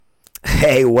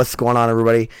Hey, what's going on,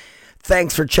 everybody?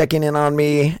 Thanks for checking in on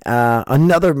me.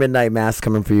 Another midnight mass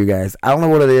coming for you guys. I don't know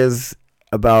what it is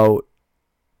about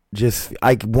just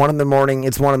like 1 in the morning.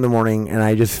 It's 1 in the morning, and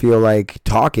I just feel like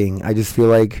talking. I just feel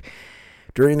like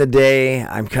during the day,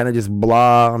 I'm kind of just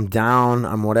blah. I'm down.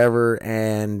 I'm whatever,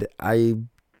 and I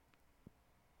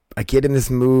get in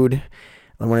this mood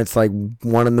when it's like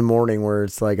 1 in the morning where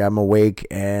it's like I'm awake,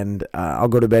 and I'll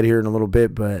go to bed here in a little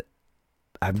bit, but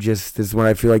this is when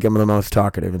I feel like I'm the most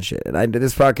talkative and shit. And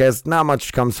this podcast, not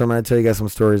much comes from it. I tell you guys some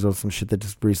stories about some shit that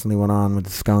just recently went on with the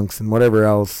skunks and whatever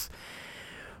else.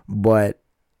 But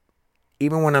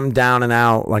even when I'm down and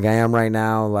out, like I am right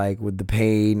now, like with the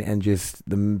pain and just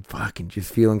the fucking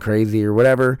just feeling crazy or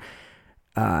whatever,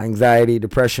 anxiety,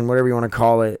 depression, whatever you want to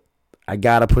call it, I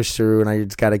gotta push through and I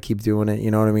just gotta keep doing it. You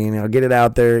know what I mean? I'll get it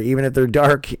out there, even if they're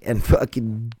dark and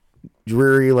fucking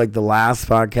dreary, like the last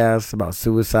podcast about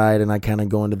suicide, and I kind of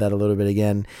go into that a little bit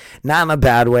again, not in a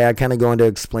bad way. I kind of go into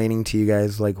explaining to you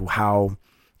guys like how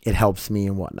it helps me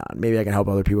and whatnot. Maybe I can help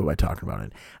other people by talking about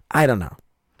it. I don't know,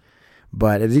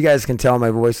 but as you guys can tell,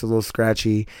 my voice is a little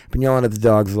scratchy. Been yelling at the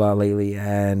dogs a lot lately,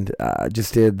 and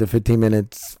just did the 15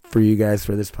 minutes for you guys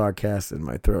for this podcast, and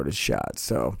my throat is shot.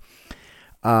 So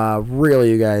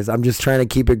really, you guys, I'm just trying to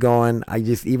keep it going.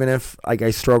 Even if like I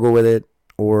struggle with it,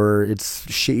 or it's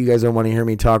shit you guys don't want to hear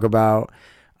me talk about,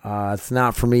 it's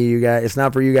not for me, you guys. It's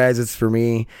not for you guys. It's for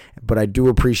me. But I do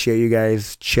appreciate you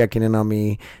guys checking in on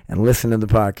me and listening to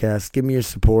the podcast. Give me your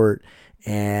support,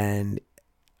 and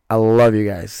I love you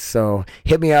guys. So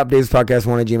hit me up,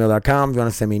 davespodcast1@gmail.com. If you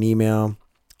want to send me an email,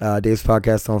 Dave's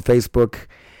Podcast on Facebook.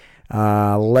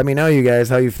 Let me know, you guys,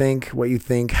 how you think, what you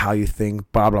think, how you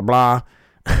think, blah, blah, blah.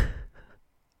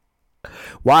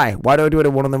 Why? Why do I do it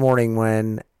at 1 in the morning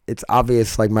when it's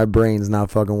obvious like my brain's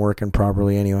not fucking working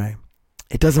properly anyway?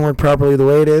 It doesn't work properly the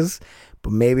way it is,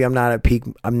 but maybe I'm not at peak.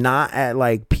 I'm not at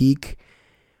like peak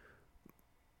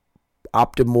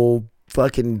optimal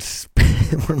fucking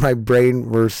where my brain,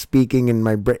 we're speaking in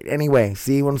my brain. Anyway,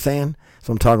 see what I'm saying? That's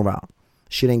what I'm talking about.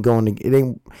 Shit ain't going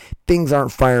to, things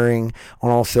aren't firing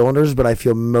on all cylinders, but I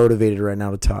feel motivated right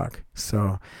now to talk.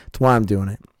 So that's why I'm doing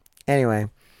it. Anyway,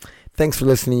 thanks for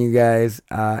listening, you guys.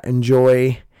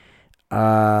 Enjoy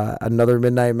another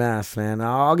midnight mass, man.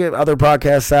 I'll get other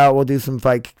podcasts out. We'll do some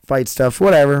fight stuff,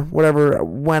 whatever,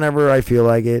 whenever I feel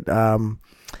like it.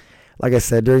 Like I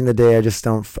said, during the day, I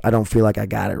don't feel like I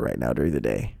got it right now during the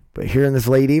day. But here in this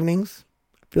late evenings,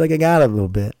 I feel like I got it a little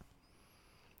bit.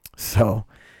 So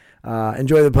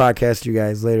enjoy the podcast, you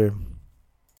guys. Later.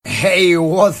 Hey,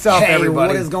 what's up,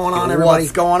 everybody? What is going on, everybody?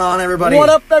 What's going on, everybody? What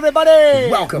up,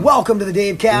 everybody? Welcome to the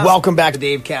Davecast. Welcome back to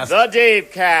Davecast. The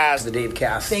Davecast. The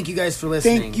Davecast. Thank you guys for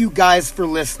listening. Thank you guys for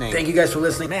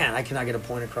listening. Man, I cannot get a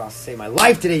point across to save my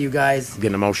life today, you guys. I'm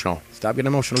getting emotional. Stop getting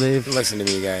emotional, Dave. Listen to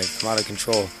me, you guys. I'm out of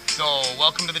control. So,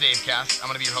 welcome to the Davecast. I'm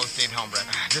going to be your host, Dave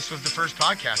Helmbrecht. This was the first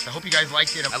podcast. I hope you guys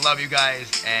liked it. I love you guys,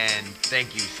 and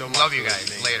thank you so much. Love you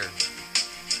guys. Later.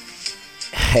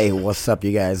 Hey, what's up,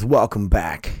 you guys? Welcome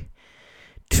back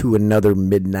to another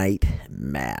midnight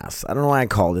mass. I don't know why I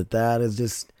called it that. It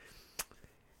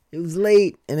was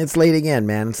late, and it's late again,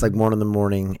 man. It's like 1 in the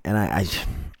morning, and I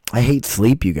hate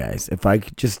sleep, you guys. If I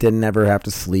just didn't ever have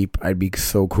to sleep, I'd be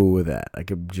so cool with that. I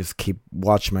could just keep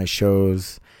watching my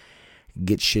shows,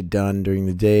 get shit done during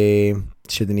the day,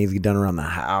 shit that needs to get done around the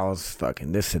house,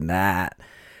 fucking this and that.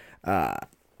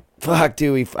 Fuck,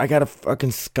 dude, I got a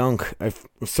fucking skunk. I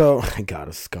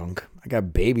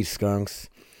got baby skunks.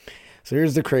 So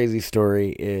here's the crazy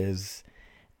story is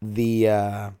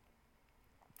the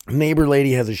neighbor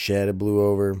lady has a shed. It blew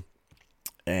over.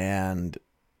 And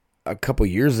a couple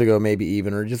years ago, maybe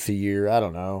even, or just a year, I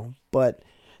don't know. But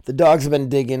the dogs have been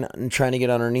digging and trying to get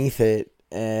underneath it.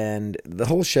 And the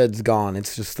whole shed's gone.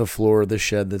 It's just the floor of the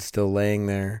shed that's still laying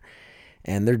there.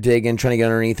 And they're digging, trying to get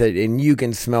underneath it. And you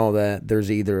can smell that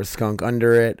there's either a skunk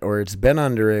under it or it's been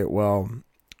under it. Well,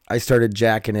 I started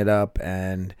jacking it up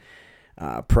and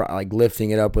like lifting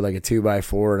it up with like a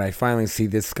 2x4. And I finally see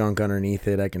this skunk underneath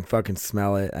it. I can fucking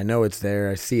smell it. I know it's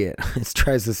there. I see it. It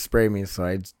tries to spray me. So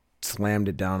I slammed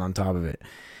it down on top of it.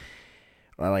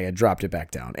 Well, like I dropped it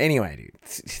back down. Anyway,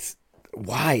 dude,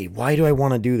 why do I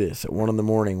want to do this at 1 in the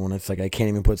morning when it's like I can't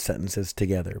even put sentences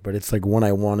together? But it's like when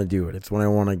I want to do it. It's when I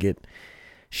want to get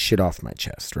shit off my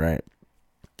chest, right?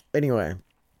 Anyway,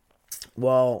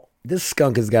 well, this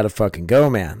skunk has got to fucking go,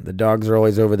 man. The dogs are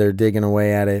always over there digging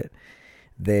away at it.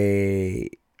 They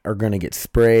are going to get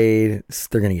sprayed.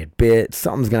 They're going to get bit.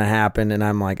 Something's going to happen. And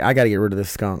I'm like, I got to get rid of this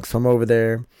skunk. So I'm over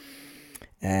there.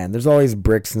 And there's always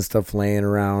bricks and stuff laying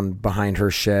around behind her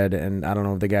shed. And I don't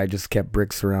know if the guy just kept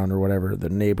bricks around or whatever. The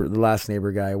last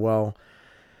neighbor guy. Well,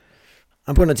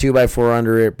 I'm putting a 2x4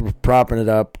 under it, propping it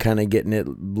up, kind of getting it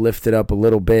lifted up a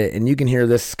little bit. And you can hear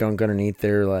this skunk underneath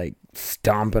there, like,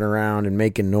 stomping around and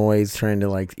making noise, trying to,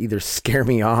 like, either scare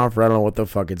me off or I don't know what the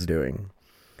fuck it's doing.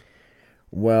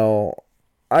 Well,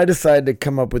 I decided to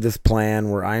come up with this plan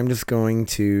where I'm just going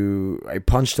to, I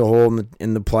punched a hole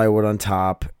in the plywood on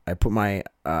top. I put my,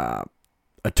 a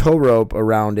tow rope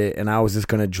around it, and I was just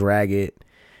going to drag it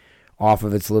off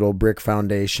of its little brick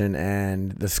foundation,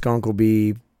 and the skunk will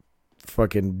be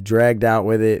fucking dragged out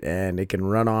with it, and it can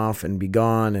run off and be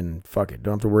gone, and fuck it,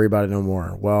 don't have to worry about it no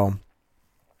more. Well,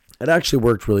 it actually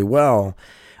worked really well.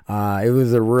 It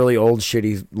was a really old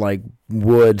shitty like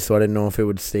wood, so I didn't know if it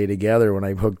would stay together when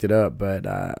I hooked it up, but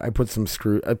I put some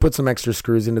extra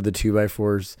screws into the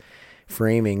 2x4's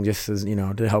framing just as, you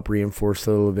know, to help reinforce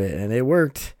a little bit, and it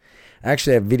worked. I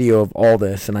actually have video of all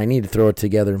this, and I need to throw it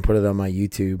together and put it on my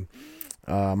YouTube.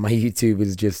 My YouTube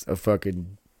is just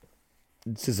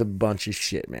it's just a bunch of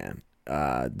shit, man.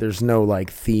 There's no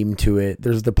like theme to it.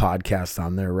 There's the podcast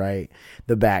on there, right?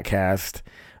 The Backcast,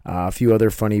 a few other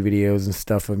funny videos and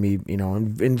stuff of me, you know,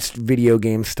 and video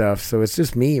game stuff. So it's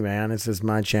just me, man. It's just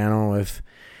my channel with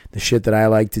the shit that I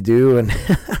like to do, and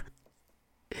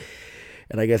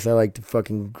and I guess I like to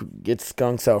fucking get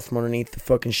skunks out from underneath the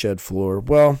fucking shed floor.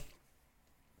 Well,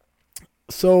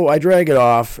 so I drag it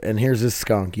off, and here's this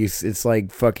skunk. It's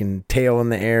like fucking tail in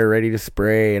the air, ready to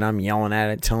spray, and I'm yelling at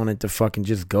it, telling it to fucking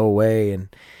just go away,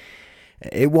 and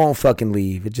it won't fucking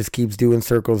leave. It just keeps doing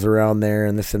circles around there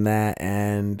and this and that,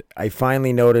 and I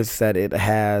finally noticed that it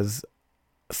has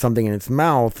something in its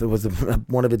mouth. It was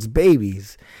one of its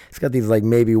babies. It's got these like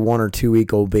maybe 1 or 2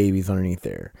 week old babies underneath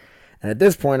there. And at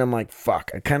this point, I'm like, fuck,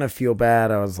 I kind of feel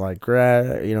bad. I was like,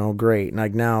 you know, great. And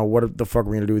like, now, what the fuck are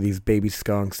we going to do with these baby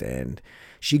skunks? And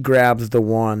she grabs the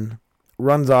one,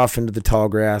 runs off into the tall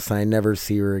grass, and I never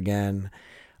see her again.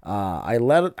 I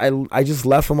just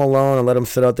left them alone and let them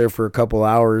sit out there for a couple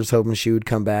hours, hoping she would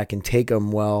come back and take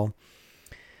them. Well,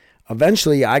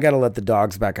 eventually, I got to let the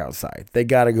dogs back outside. They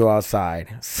got to go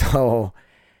outside. So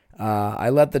I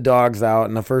let the dogs out,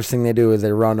 and the first thing they do is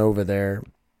they run over there.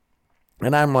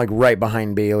 And I'm like right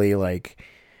behind Bailey, like,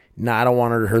 nah, I don't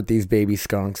want her to hurt these baby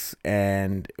skunks.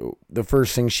 And the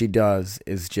first thing she does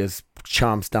is just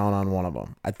chomps down on one of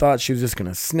them. I thought she was just going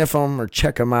to sniff them or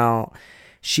check them out.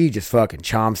 She just fucking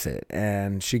chomps it,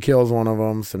 and she kills one of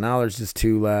them. So now there's just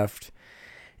 2 left.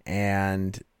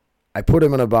 And I put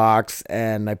him in a box,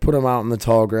 and I put him out in the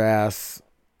tall grass,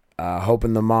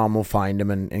 hoping the mom will find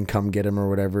him and come get him or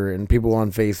whatever. And people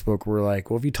on Facebook were like,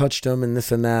 well, if you touched him and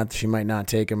this and that, she might not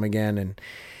take him again. And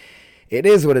it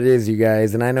is what it is, you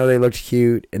guys. And I know they looked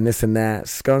cute and this and that.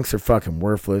 Skunks are fucking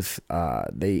worthless.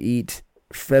 They eat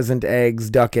pheasant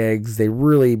eggs, duck eggs. They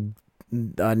really,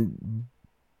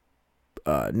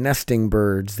 nesting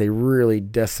birds, they really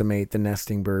decimate the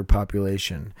nesting bird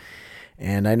population.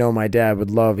 And I know my dad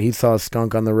would love, he saw a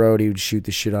skunk on the road, he would shoot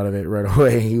the shit out of it right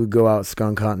away. He would go out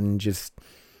skunk hunting, just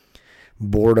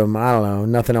boredom. I don't know,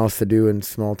 nothing else to do in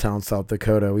small town South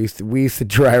Dakota. We used to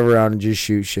drive around and just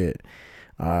shoot shit.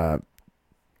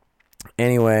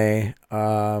 Anyway,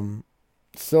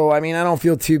 so I mean, I don't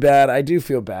feel too bad. I do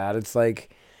feel bad. It's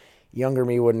like younger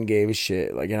me wouldn't give a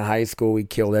shit. Like in high school, we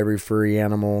killed every furry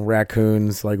animal,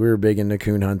 raccoons. Like we were big into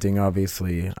coon hunting,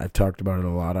 obviously. I've talked about it a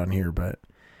lot on here, but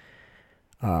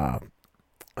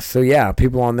so yeah,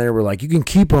 people on there were like, you can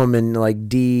keep them and like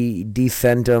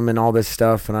descent them and all this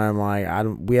stuff. And I'm like,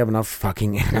 we have enough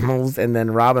fucking animals. And then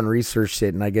Robin researched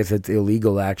it, and I guess it's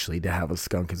illegal actually to have a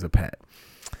skunk as a pet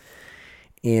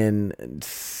in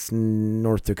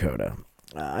North Dakota.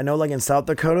 I know like in South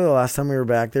Dakota, the last time we were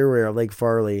back there, we were at Lake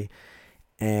Farley,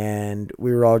 and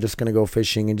we were all just going to go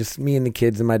fishing, and just me and the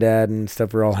kids and my dad and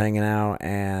stuff were all hanging out.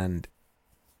 And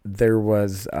there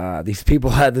was, these people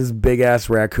had this big ass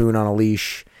raccoon on a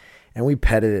leash, and we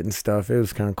petted it and stuff. It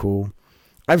was kind of cool.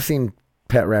 I've seen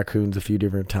pet raccoons a few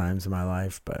different times in my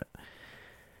life, but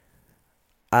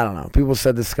I don't know. People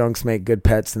said the skunks make good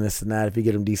pets and this and that if you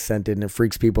get them descented, and it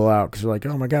freaks people out because they're like,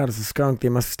 oh my God, it's a skunk. They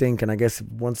must stink. And I guess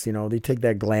once, you know, they take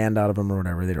that gland out of them or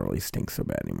whatever, they don't really stink so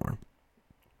bad anymore.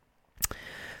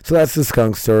 So that's the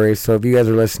skunk story. So if you guys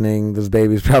are listening, those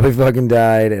babies probably fucking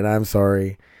died, and I'm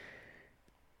sorry.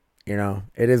 You know,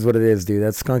 it is what it is, dude.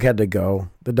 That skunk had to go.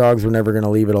 The dogs were never going to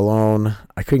leave it alone.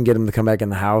 I couldn't get them to come back in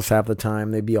the house half the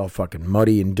time. They'd be all fucking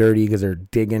muddy and dirty because they're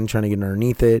digging, trying to get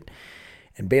underneath it.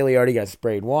 And Bailey already got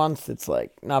sprayed once. It's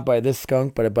like, not by this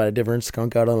skunk, but by a different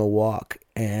skunk out on a walk.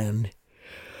 And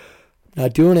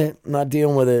not doing it. Not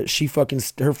dealing with it.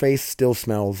 Her face still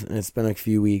smells, and it's been a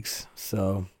few weeks.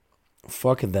 So,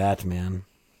 fuck that, man.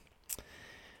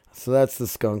 So that's the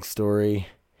skunk story.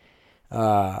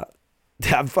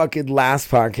 that fucking last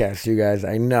podcast, you guys,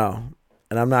 I know.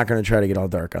 And I'm not going to try to get all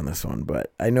dark on this one,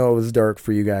 but I know it was dark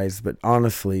for you guys. But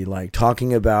honestly, like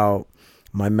talking about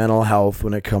my mental health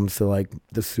when it comes to like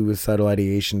the suicidal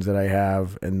ideations that I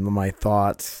have and my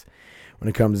thoughts when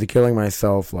it comes to killing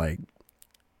myself, like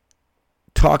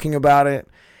talking about it,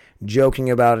 joking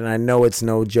about it. And I know it's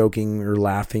no joking or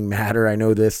laughing matter. I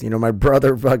know this, my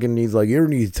brother fucking, he's like, you don't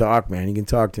need to talk, man. You can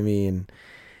talk to me. And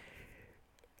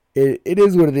it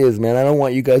is what it is, man. I don't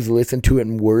want you guys to listen to it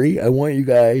and worry. I want you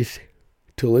guys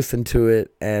to listen to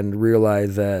it and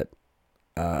realize that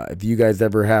if you guys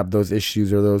ever have those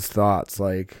issues or those thoughts,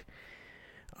 like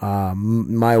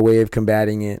my way of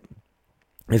combating it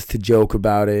is to joke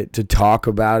about it, to talk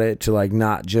about it, to like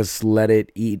not just let it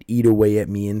eat away at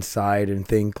me inside and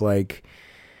think like,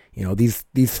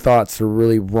 these thoughts are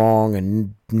really wrong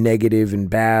and negative and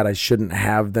bad. I shouldn't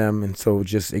have them, and so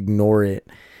just ignore it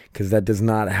because that does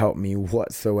not help me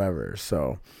whatsoever.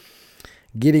 So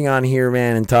getting on here,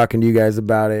 man, and talking to you guys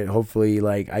about it, hopefully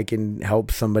like I can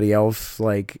help somebody else,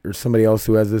 like, or somebody else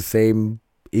who has the same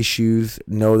issues,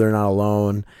 know they're not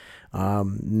alone,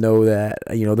 know that,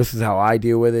 this is how I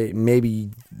deal with it.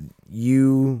 Maybe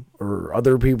you or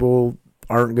other people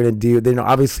aren't going to do, they're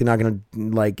obviously not going to,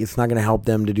 like, it's not going to help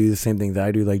them to do the same thing that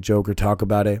I do, like joke or talk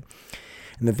about it.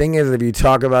 And the thing is, if you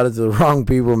talk about it to the wrong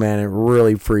people, man, it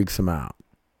really freaks them out.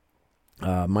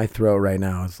 My throat right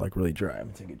now is like really dry. I'm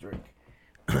going to take a drink.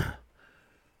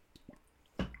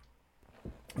 I've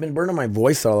been burning my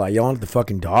voice all out, yelling at the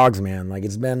fucking dogs, man. Like,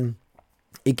 it's been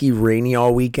icky, rainy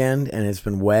all weekend, and it's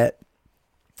been wet.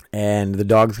 And the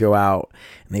dogs go out,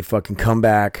 and they fucking come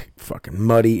back fucking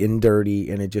muddy and dirty,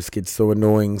 and it just gets so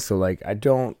annoying. So, like,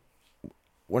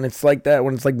 when it's like that,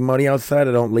 when it's like muddy outside,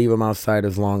 I don't leave them outside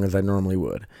as long as I normally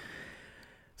would.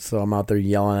 So I'm out there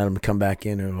yelling at them to come back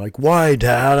in, and they're like, why,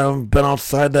 Dad? I haven't been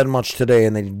outside that much today.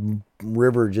 And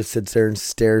River just sits there and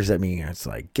stares at me. It's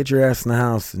like, get your ass in the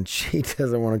house. And she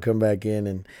doesn't want to come back in.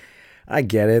 And I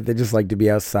get it. They just like to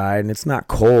be outside. And it's not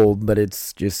cold, but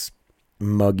it's just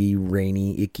muggy,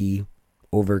 rainy, icky,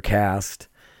 overcast.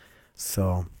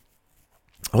 So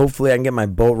hopefully I can get my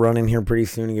boat running here pretty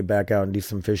soon and get back out and do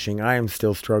some fishing. I am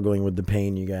still struggling with the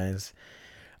pain, you guys.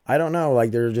 I don't know. Like,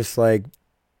 they're just like,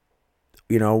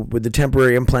 with the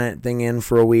temporary implant thing in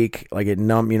for a week, like it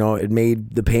numb, it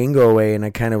made the pain go away, and I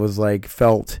kind of was like,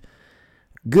 felt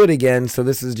good again. So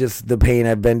this is just the pain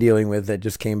I've been dealing with that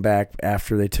just came back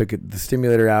after they took the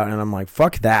stimulator out, and I'm like,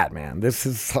 fuck that, man. This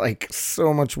is like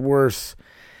so much worse.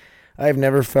 I've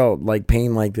never felt like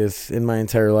pain like this in my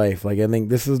entire life. Like, I think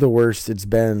this is the worst it's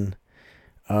been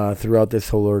throughout this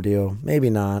whole ordeal. Maybe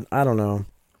not. I don't know.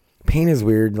 Pain is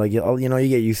weird. Like, you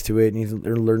get used to it, and you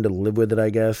learn to live with it, I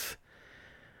guess.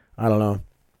 I don't know.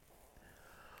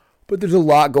 But there's a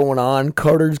lot going on.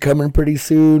 Carter's coming pretty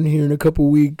soon, here in a couple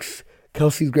weeks.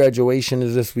 Kelsey's graduation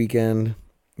is this weekend.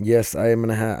 Yes, I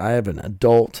have an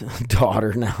adult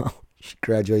daughter now. She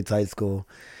graduates high school.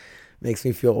 Makes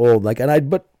me feel old.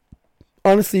 But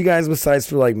honestly, you guys, besides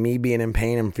for like me being in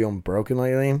pain and feeling broken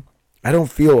lately, I don't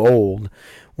feel old.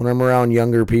 When I'm around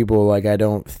younger people, like, I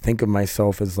don't think of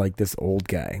myself as like this old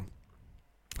guy.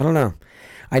 I don't know.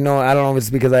 I don't know if it's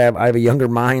because I have a younger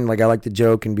mind. Like, I like to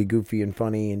joke and be goofy and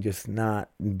funny and just not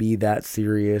be that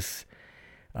serious.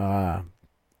 I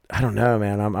don't know,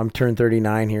 man. I'm turned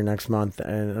 39 here next month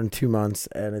and in 2 months,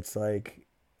 and it's like,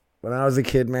 when I was a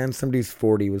kid, man, somebody's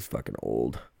 40 was fucking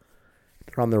old.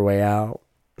 They're on their way out.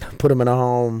 Put them in a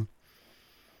home.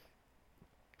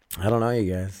 I don't know, you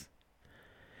guys.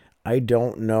 I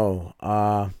don't know.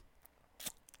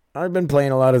 I've been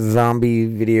playing a lot of zombie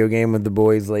video game with the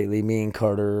boys lately. Me and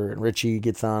Carter and Richie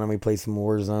gets on and we play some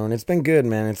Warzone. It's been good,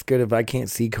 man. It's good if I can't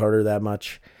see Carter that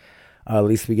much. At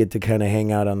least we get to kind of hang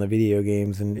out on the video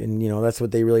games. And that's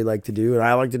what they really like to do. And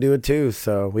I like to do it too.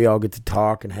 So we all get to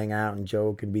talk and hang out and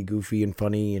joke and be goofy and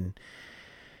funny. And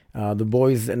the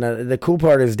boys, and the cool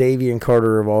part is Davey and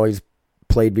Carter have always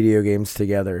played video games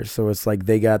together. So it's like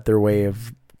they got their way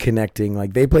of connecting.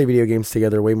 Like, they play video games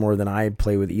together way more than I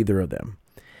play with either of them.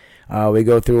 We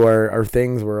go through our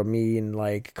things where me and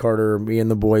like Carter, me and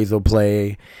the boys will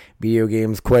play video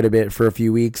games quite a bit for a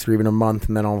few weeks or even a month.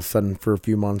 And then all of a sudden for a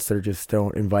few months, they just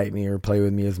don't invite me or play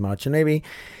with me as much. And maybe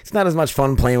it's not as much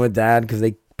fun playing with Dad because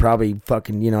they probably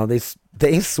fucking,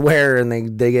 they swear and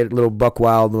they get a little buck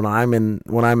wild when I'm in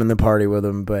the party with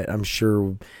them. But I'm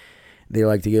sure they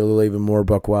like to get a little even more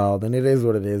buck wild, and it is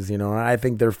what it is. I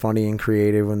think they're funny and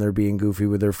creative when they're being goofy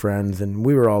with their friends. And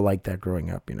we were all like that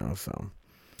growing up, so.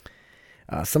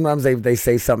 Sometimes they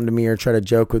say something to me or try to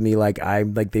joke with me like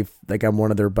I'm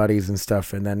one of their buddies and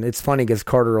stuff, and then it's funny because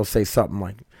Carter will say something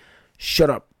like, "Shut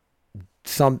up,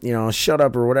 shut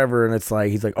up or whatever. And it's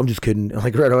like, he's like, I'm just kidding.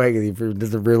 Like right away, he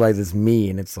doesn't realize it's me.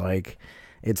 And it's like,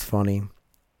 it's funny.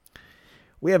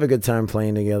 We have a good time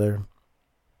playing together.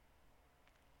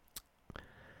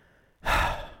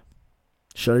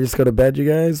 Should I just go to bed, you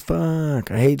guys?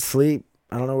 Fuck. I hate sleep.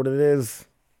 I don't know what it is.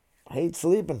 I hate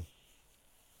sleeping.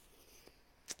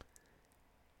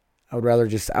 I would rather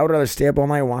stay up all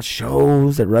night and watch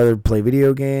shows. I'd rather play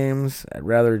video games. I'd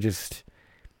rather just,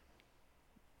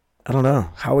 I don't know.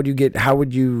 How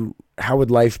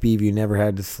would life be if you never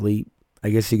had to sleep?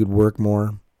 I guess you could work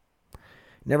more.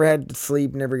 Never had to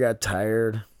sleep, never got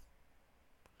tired.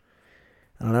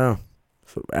 I don't know.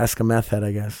 So ask a meth head,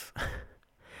 I guess.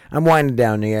 I'm winding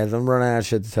down, you guys. I'm running out of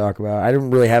shit to talk about. I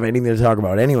didn't really have anything to talk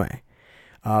about anyway.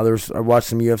 I watched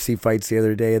some UFC fights the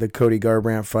other day. The Cody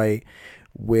Garbrandt fight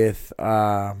with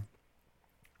how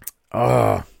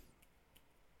am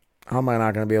I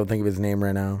not going to be able to think of his name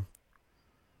right now?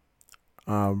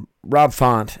 Rob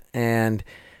Font, and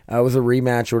it was a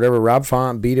rematch or whatever. Rob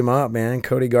Font beat him up, man.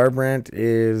 Cody Garbrandt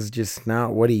is just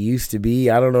not what he used to be.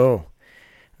 I don't know.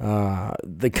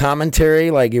 The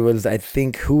commentary, like it was, I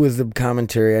think, who was the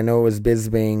commentary? I know it was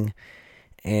Bisping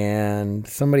and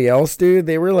somebody else, dude.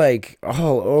 They were like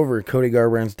all over Cody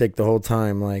Garbrandt's dick the whole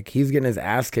time. Like he's getting his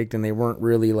ass kicked, and they weren't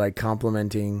really like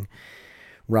complimenting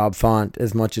Rob Font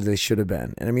as much as they should have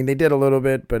been. And I mean, they did a little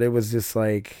bit, but it was just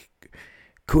like,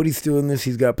 Cody's doing this,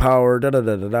 he's got power, da da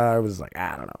da da da. I was like,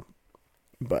 I don't know.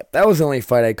 But that was the only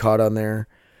fight I caught on there.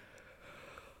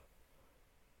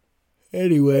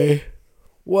 Anyway,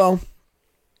 well,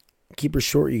 keep her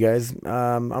short, you guys.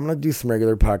 I'm gonna do some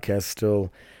regular podcasts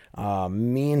still.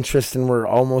 Me and Tristan we were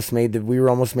almost made a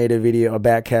video, a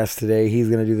backcast today. He's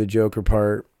gonna do the Joker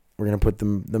part. We're gonna put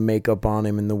the makeup on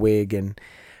him and the wig, and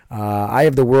I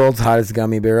have the world's hottest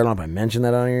gummy bear. I don't know if I mentioned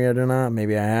that on here yet or not.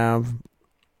 Maybe I have.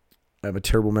 I have a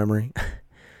terrible memory.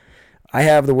 I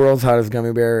have the world's hottest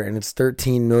gummy bear, and it's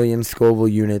 13 million Scoville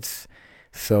units.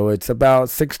 So it's about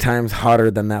 6 times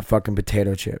hotter than that fucking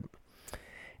potato chip.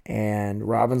 And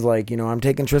Robin's like, I'm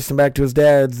taking Tristan back to his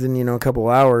dad's in, a couple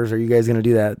hours. Are you guys going to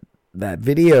do that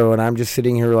video? And I'm just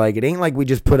sitting here like, it ain't like we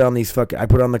just put on I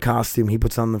put on the costume. He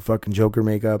puts on the fucking Joker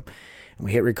makeup. And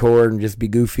we hit record and just be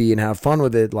goofy and have fun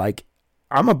with it. Like,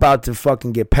 I'm about to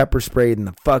fucking get pepper sprayed in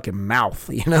the fucking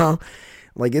mouth,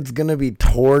 Like, it's going to be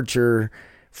torture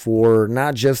for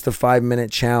not just the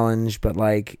 5-minute challenge, but,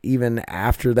 like, even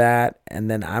after that. And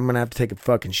then I'm going to have to take a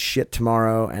fucking shit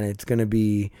tomorrow, and it's going to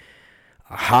be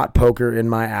a hot poker in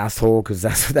my asshole because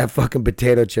that's what that fucking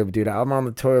potato chip, dude. I'm on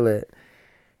the toilet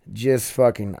just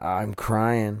fucking, I'm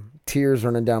crying. Tears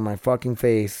running down my fucking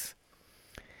face.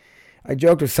 I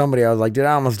joked with somebody. I was like, dude,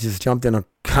 I almost just jumped I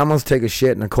almost take a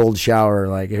shit in a cold shower.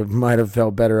 Like, it might have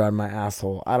felt better on my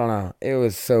asshole. I don't know. It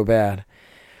was so bad.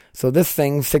 So this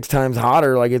thing 6 times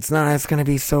hotter, like it's going to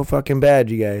be so fucking bad,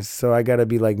 you guys. So I got to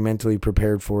be like mentally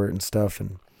prepared for it and stuff.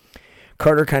 And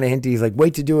Carter kind of hinted, he's like,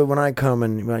 wait to do it when I come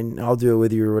and I'll do it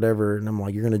with you or whatever. And I'm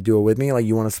like, you're going to do it with me? Like,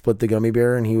 you want to split the gummy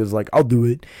bear? And he was like, I'll do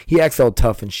it. He acts all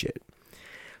tough and shit.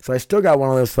 So I still got one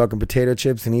of those fucking potato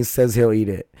chips, and he says he'll eat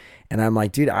it. And I'm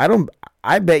like, dude,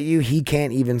 I bet you he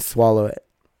can't even swallow it.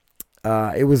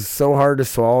 It was so hard to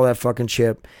swallow that fucking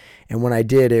chip. And when I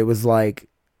did, it was like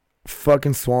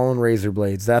fucking swallowing razor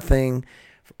blades. That thing,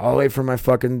 all the way from my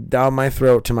fucking down my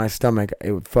throat to my stomach,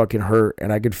 it would fucking hurt,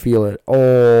 and I could feel it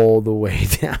all the way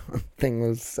down. Thing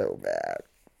was so bad.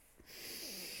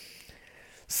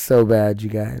 So bad, you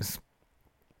guys.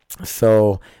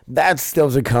 So that's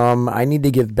still to come. I need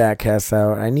to get backcasts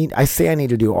out. I need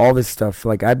to do all this stuff.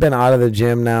 Like, I've been out of the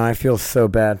gym now. I feel so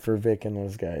bad for Vic and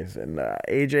those guys. And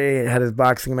AJ had his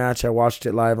boxing match. I watched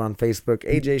it live on Facebook.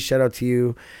 AJ, shout out to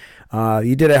you.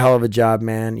 You did a hell of a job,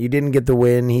 man. You didn't get the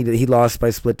win. He lost by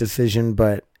split decision,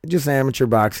 but just an amateur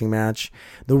boxing match.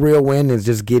 The real win is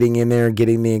just getting in there,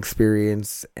 getting the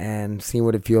experience, and seeing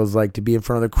what it feels like to be in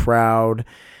front of the crowd.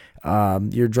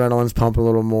 Your adrenaline's pumping a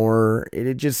little more.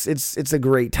 It's a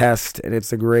great test, and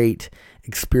it's a great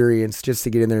experience just to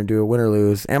get in there and do it, win or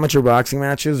lose. Amateur boxing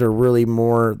matches are really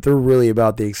they're really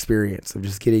about the experience of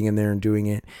just getting in there and doing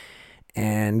it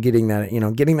and getting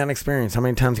that experience. How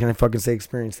many times can I fucking say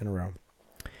experience in a row?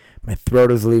 My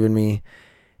throat is leaving me.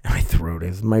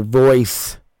 My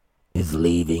voice is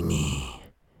leaving me.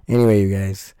 Anyway, you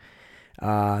guys,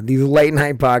 these late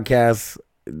night podcasts,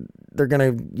 they're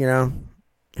gonna,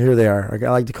 here they are. I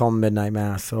like to call them Midnight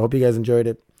Mass. So I hope you guys enjoyed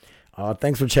it.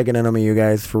 Thanks for checking in on me, you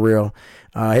guys, for real.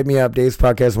 Hit me up,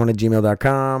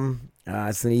 davespodcast1@gmail.com.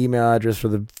 It's an email address for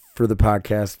the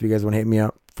podcast. If you guys want to hit me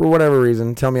up for whatever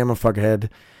reason, tell me I'm a fuckhead.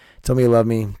 Tell me you love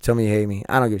me. Tell me you hate me.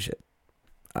 I don't give a shit.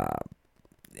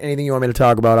 anything you want me to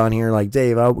talk about on here, like,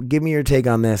 Dave, give me your take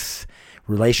on this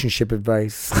relationship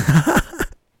advice.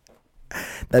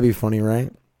 That'd be funny,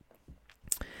 right?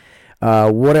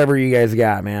 Whatever you guys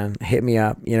got, man, hit me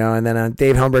up, and then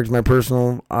Dave Helmbrecht's my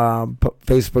personal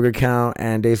Facebook account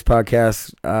and Dave's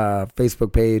podcast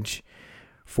Facebook page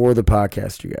for the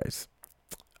podcast, you guys.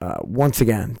 Once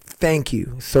again, thank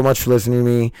you so much for listening to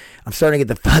me. I'm starting to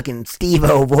get the fucking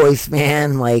Steve-O voice,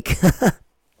 man. Like,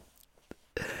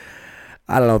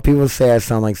 I don't know. People say I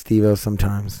sound like Steve-O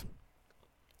sometimes.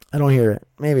 I don't hear it.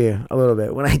 Maybe a little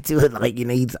bit. When I do it, like,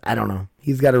 I don't know.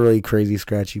 He's got a really crazy,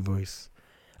 scratchy voice.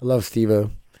 I love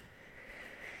Steve-O.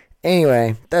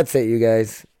 Anyway, that's it, you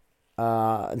guys.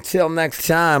 Until next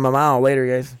time, I'm out. Later,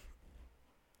 guys.